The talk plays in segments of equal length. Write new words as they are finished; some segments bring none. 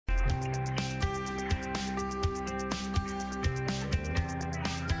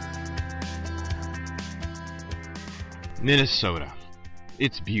Minnesota.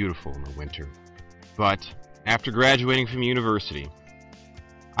 It's beautiful in the winter. But after graduating from university,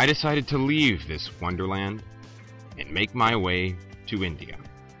 I decided to leave this wonderland and make my way to India.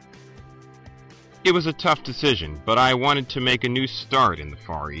 It was a tough decision, but I wanted to make a new start in the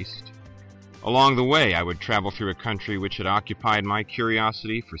Far East. Along the way, I would travel through a country which had occupied my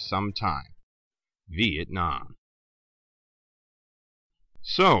curiosity for some time: Vietnam.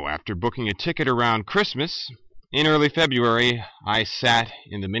 So, after booking a ticket around Christmas, in early February, I sat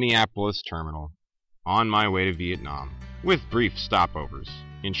in the Minneapolis terminal on my way to Vietnam, with brief stopovers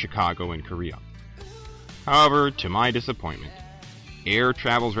in Chicago and Korea. However, to my disappointment, air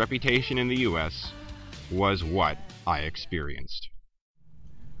travel's reputation in the U.S. was what I experienced.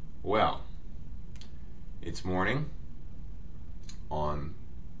 Well, it's morning on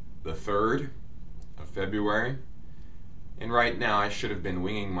the 3rd of February, and right now I should have been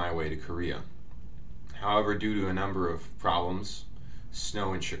winging my way to Korea. However, due to a number of problems,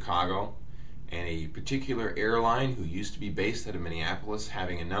 snow in Chicago, and a particular airline who used to be based out of Minneapolis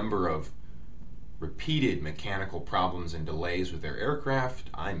having a number of repeated mechanical problems and delays with their aircraft,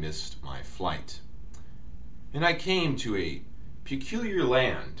 I missed my flight. And I came to a peculiar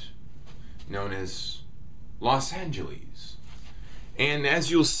land known as Los Angeles. And as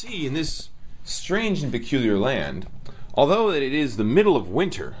you'll see in this strange and peculiar land, although it is the middle of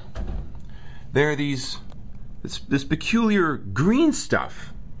winter, there are this peculiar green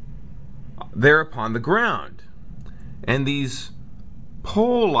stuff there upon the ground, and these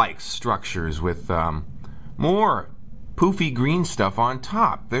pole-like structures with more poofy green stuff on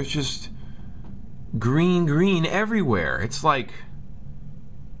top. There's just green everywhere. It's like,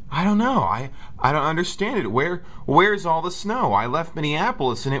 I don't know. I don't understand it. Where's all the snow? I left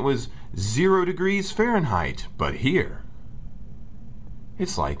Minneapolis and it was 0 degrees Fahrenheit, but here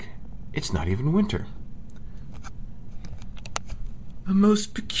it's like it's not even winter. A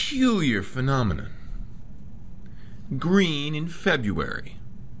most peculiar phenomenon. Green in February.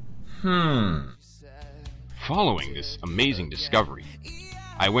 Following this amazing discovery,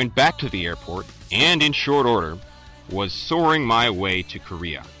 I went back to the airport and, in short order, was soaring my way to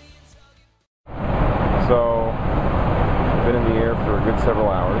Korea. So, I've been in the air for a good several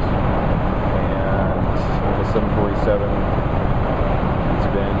hours, and the 747, it's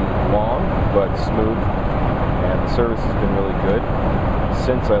been long but smooth, and the service has been really good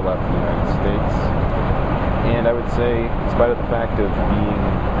since I left the United States. And I would say, in spite of the fact of being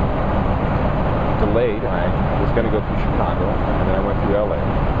delayed, I was going to go through Chicago, and then I went through LA.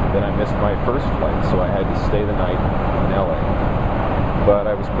 Then I missed my first flight, so I had to stay the night in LA. But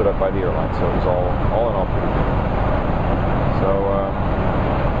I was put up by the airline, so it was all in all pretty good. So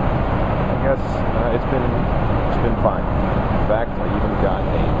I guess it's been fine. In fact, I even got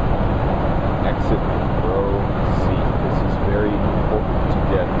a exit row seat. This is very important to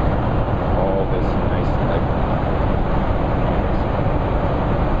get all this nice leg.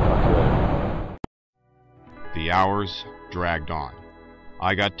 The hours dragged on.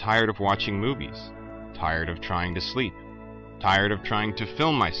 I got tired of watching movies, tired of trying to sleep, tired of trying to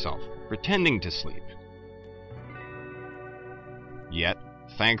film myself, pretending to sleep. Yet,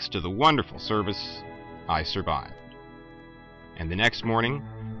 thanks to the wonderful service, I survived. And the next morning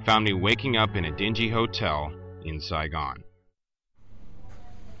found me waking up in a dingy hotel in Saigon.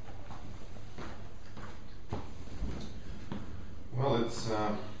 Well, it's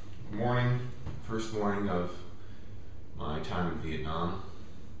first morning of my time in Vietnam.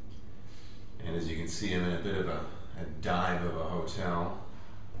 And as you can see, I'm in a bit of a dive of a hotel.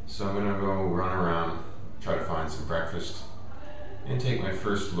 So I'm going to go run around, try to find some breakfast, and take my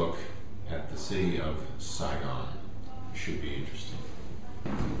first look at the city of Saigon. Should be interesting.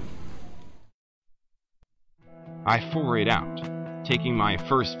 I forayed out, taking my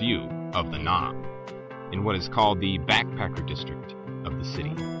first view of the Nam, in what is called the backpacker district of the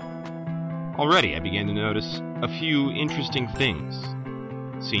city. Already I began to notice a few interesting things.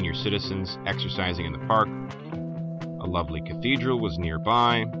 Senior citizens exercising in the park, a lovely cathedral was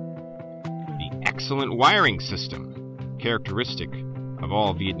nearby, the excellent wiring system, characteristic of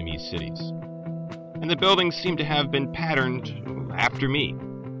all Vietnamese cities. And the buildings seemed to have been patterned after me,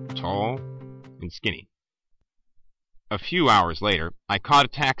 tall and skinny. A few hours later, I caught a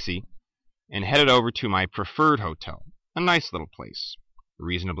taxi and headed over to my preferred hotel, a nice little place,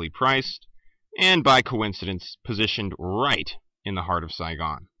 reasonably priced, and by coincidence positioned right in the heart of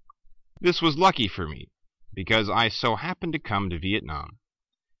Saigon. This was lucky for me, because I so happened to come to Vietnam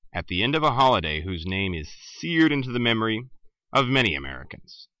at the end of a holiday whose name is seared into the memory of many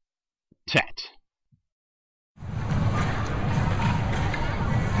Americans: Tet.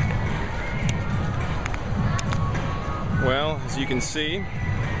 Well, as you can see,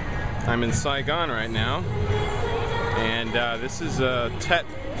 I'm in Saigon right now, and this is Tet.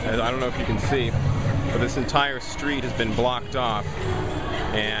 I don't know if you can see, but this entire street has been blocked off,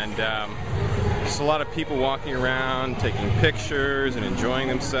 and just a lot of people walking around, taking pictures and enjoying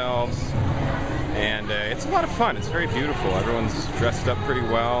themselves, and it's a lot of fun. It's very beautiful. Everyone's dressed up pretty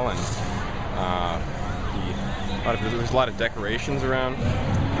well, and there's a lot of decorations around.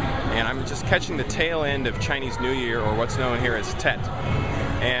 And I'm just catching the tail end of Chinese New Year, or what's known here as Tet.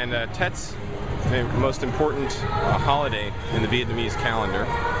 And Tet's the most important holiday in the Vietnamese calendar.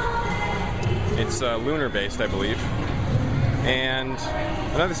 It's lunar based, I believe. And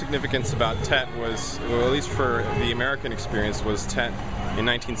another significance about Tet was, well, at least for the American experience, was Tet in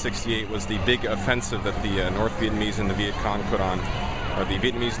 1968 was the big offensive that the North Vietnamese and the Viet Cong put on, or the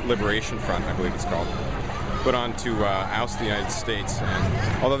Vietnamese Liberation Front, I believe it's called, put on to oust the United States.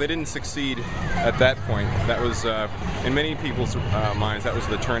 And although they didn't succeed at that point, that was, in many people's minds, that was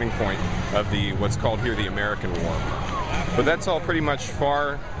the turning point of the what's called here the American War. But that's all pretty much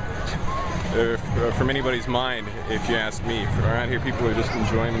far from anybody's mind, if you ask me. Around here, people are just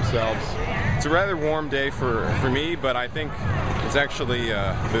enjoying themselves. It's a rather warm day for me, but I think it's actually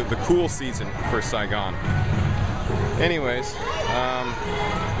the cool season for Saigon. Anyways,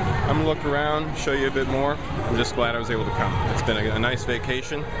 I'm gonna look around, show you a bit more. I'm just glad I was able to come. It's been a nice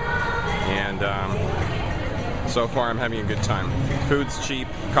vacation, and so far I'm having a good time. Food's cheap,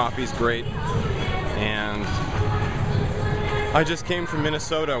 coffee's great, and I just came from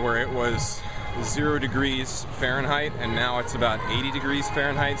Minnesota where it was 0 degrees Fahrenheit, and now it's about 80 degrees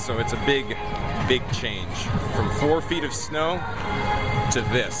Fahrenheit, so it's a big, big change. From 4 feet of snow to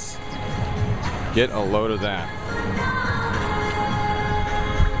this. Get a load of that.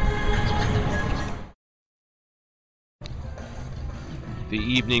 The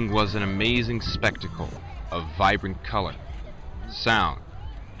evening was an amazing spectacle of vibrant color, sound,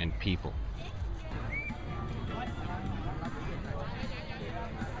 and people.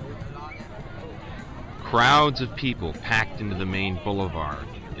 Crowds of people packed into the main boulevard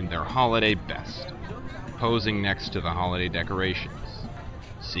in their holiday best, posing next to the holiday decorations,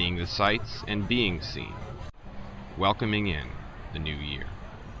 seeing the sights and being seen, welcoming in the new year.